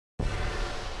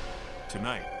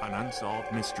Tonight on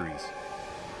Unsolved Mysteries.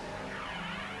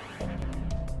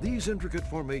 These intricate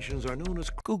formations are known as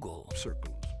Google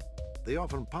circles. They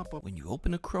often pop up when you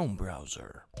open a Chrome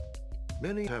browser.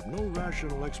 Many have no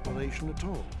rational explanation at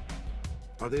all.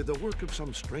 Are they the work of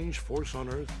some strange force on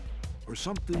Earth, or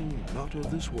something not of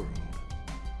this world?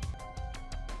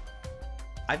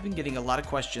 I've been getting a lot of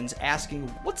questions asking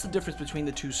what's the difference between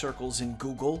the two circles in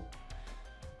Google.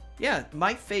 Yeah,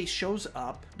 my face shows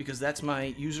up, because that's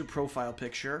my user profile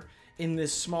picture, in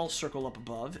this small circle up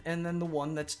above, and then the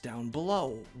one that's down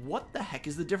below. What the heck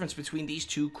is the difference between these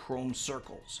two Chrome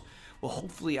circles? Well,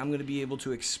 hopefully I'm going to be able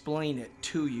to explain it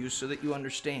to you so that you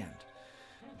understand.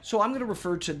 So I'm going to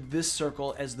refer to this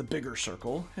circle as the bigger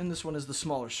circle, and this one is the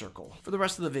smaller circle for the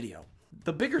rest of the video.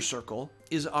 The bigger circle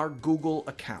is our Google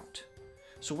account.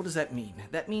 So what does that mean?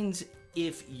 That means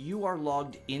if you are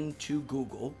logged into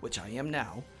Google, which I am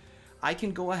now, I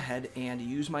can go ahead and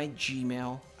use my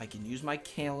Gmail, I can use my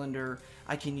calendar,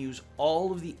 I can use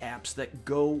all of the apps that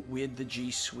go with the G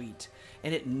Suite,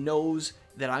 and it knows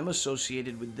that I'm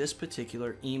associated with this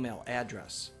particular email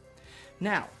address.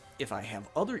 Now, if I have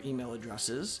other email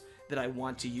addresses that I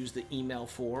want to use the email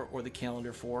for or the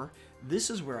calendar for, this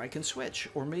is where I can switch.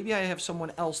 Or maybe I have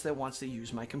someone else that wants to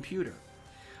use my computer.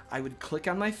 I would click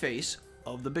on my face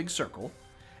of the big circle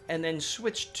and then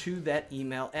switch to that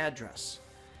email address.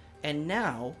 And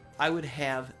now I would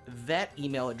have that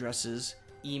email address's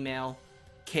email,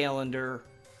 calendar,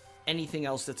 anything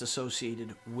else that's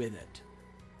associated with it.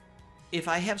 If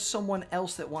I have someone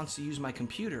else that wants to use my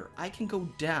computer, I can go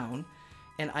down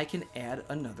and I can add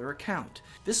another account.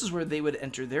 This is where they would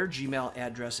enter their Gmail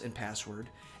address and password,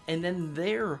 and then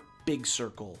their big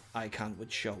circle icon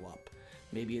would show up.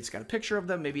 Maybe it's got a picture of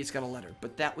them, maybe it's got a letter,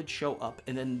 but that would show up,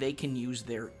 and then they can use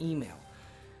their email.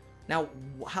 Now,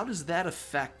 how does that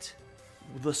affect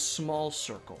the small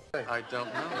circle? I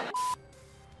don't know.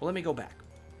 Well, let me go back.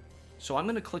 So I'm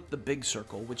going to click the big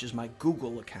circle, which is my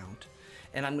Google account,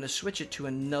 and I'm going to switch it to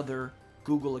another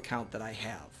Google account that I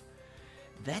have.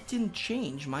 That didn't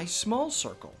change my small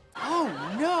circle. Oh,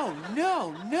 no,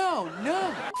 no, no,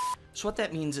 no. So what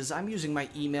that means is I'm using my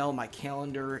email, my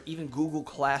calendar, even Google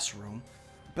Classroom,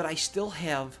 but I still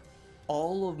have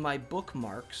all of my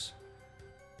bookmarks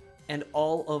and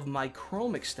all of my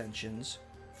Chrome extensions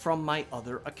from my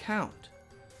other account.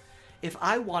 If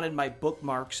I wanted my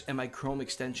bookmarks and my Chrome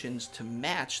extensions to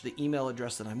match the email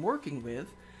address that I'm working with,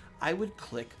 I would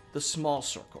click the small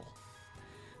circle.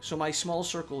 So my small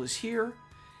circle is here,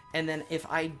 and then if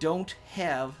I don't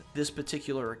have this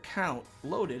particular account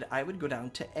loaded, I would go down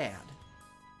to Add.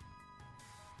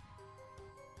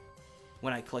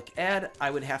 When I click Add,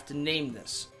 I would have to name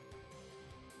this.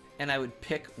 And I would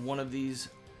pick one of these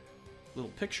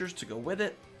little pictures to go with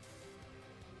it.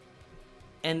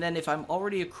 And then if I'm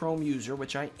already a Chrome user,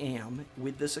 which I am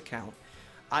with this account,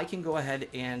 I can go ahead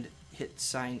and hit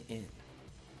Sign In.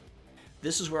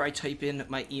 This is where I type in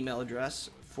my email address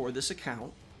for this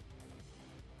account,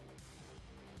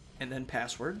 and then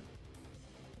password.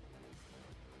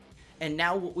 And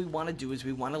now what we want to do is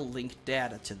we want to link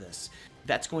data to this.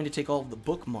 That's going to take all of the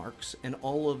bookmarks and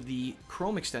all of the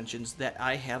Chrome extensions that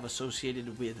I have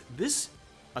associated with this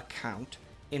account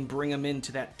and bring them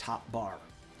into that top bar.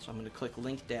 So I'm going to click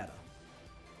Link Data.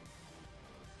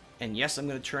 And yes, I'm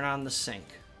going to turn on the sync.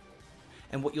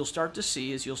 And what you'll start to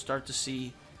see is you'll start to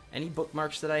see any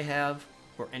bookmarks that I have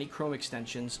or any Chrome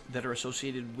extensions that are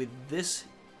associated with this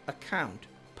account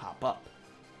pop up.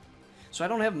 So I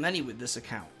don't have many with this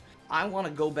account. I want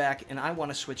to go back and I want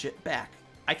to switch it back.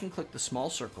 I can click the small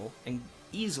circle and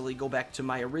easily go back to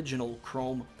my original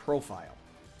Chrome profile.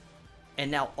 And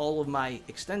now all of my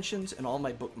extensions and all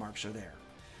my bookmarks are there.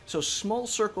 So small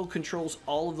circle controls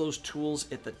all of those tools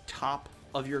at the top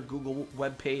of your Google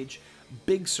web page.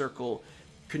 Big circle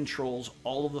controls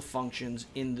all of the functions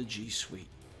in the G Suite.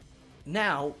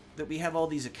 Now that we have all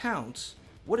these accounts,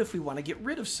 what if we want to get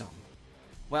rid of some?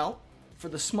 Well, for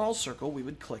the small circle, we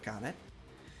would click on it,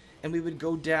 and we would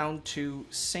go down to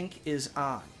Sync is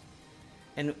On.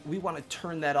 And we want to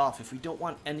turn that off if we don't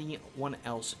want anyone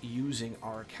else using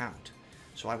our account.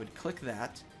 So I would click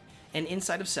that, and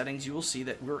inside of settings, you will see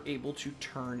that we're able to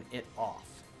turn it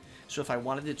off. So if I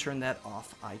wanted to turn that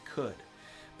off, I could.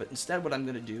 But instead, what I'm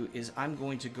going to do is I'm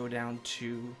going to go down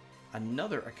to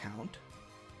another account,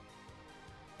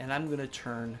 and I'm going to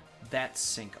turn that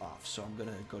sync off. So I'm going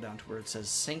to go down to where it says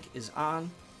sync is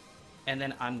on, and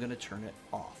then I'm going to turn it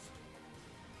off.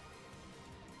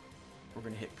 We're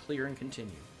going to hit clear and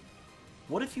continue.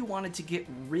 What if you wanted to get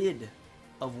rid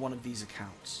of one of these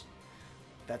accounts?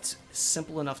 That's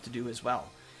simple enough to do as well.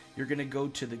 You're going to go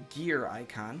to the gear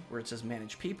icon where it says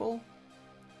manage people.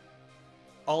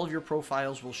 all of your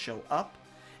profiles will show up,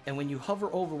 and when you hover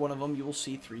over one of them, you will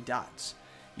see 3 dots.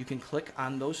 You can click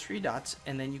on those 3 dots,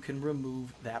 and then you can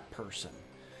remove that person.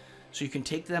 So you can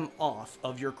take them off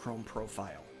of your Chrome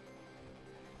profile.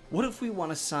 What if we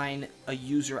want to sign a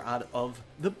user out of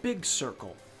the big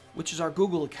circle, which is our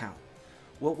Google account?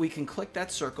 Well, we can click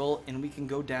that circle and we can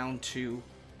go down to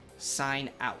sign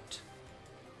out.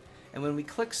 And when we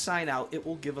click sign out, it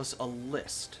will give us a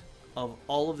list of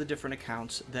all of the different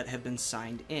accounts that have been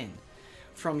signed in.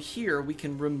 From here, we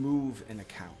can remove an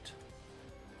account.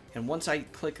 And once I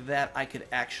click that, I could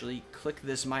actually click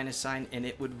this minus sign and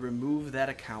it would remove that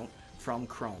account from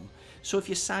Chrome. So if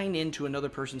you sign into another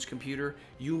person's computer,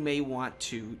 you may want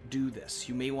to do this.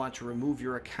 You may want to remove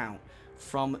your account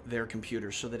from their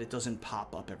computer so that it doesn't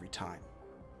pop up every time.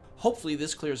 Hopefully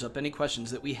this clears up any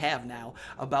questions that we have now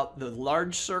about the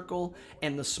large circle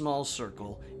and the small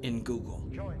circle in Google.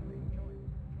 Join me.